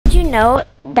know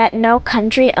that no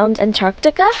country owns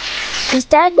Antarctica?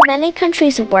 Instead, many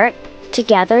countries work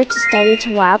together to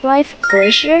study wildlife,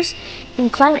 glaciers,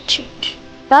 and climate change.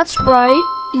 That's right.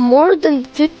 More than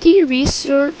 50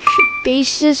 research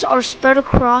bases are spread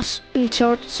across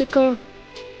Antarctica,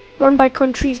 run by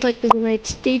countries like the United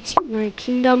States, United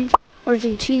Kingdom,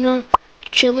 Argentina,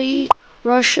 Chile,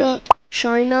 Russia,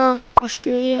 China,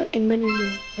 Australia, and many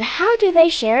more. And how do they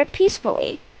share it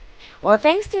peacefully? Well,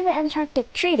 thanks to the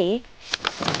Antarctic Treaty,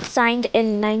 signed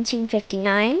in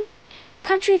 1959,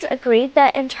 countries agreed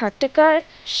that Antarctica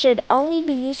should only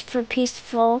be used for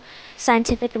peaceful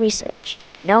scientific research.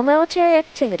 No military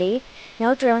activity,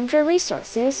 no drilling for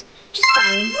resources, just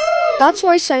science. That's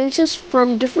why scientists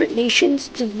from different nations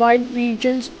divide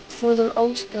regions for their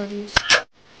own studies.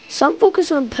 Some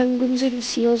focus on penguins and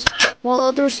seals, while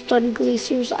others study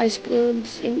glaciers,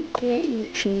 icebergs, and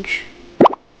climate change.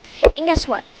 And guess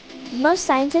what? Most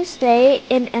scientists stay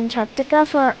in Antarctica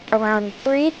for around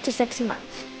 3 to 6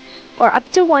 months, or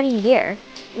up to 1 year,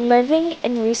 living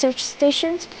in research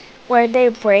stations where they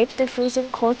brave the freezing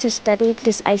cold to study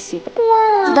this icy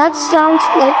world. That sounds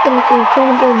like an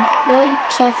incredible, really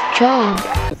tough job.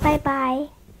 Bye-bye.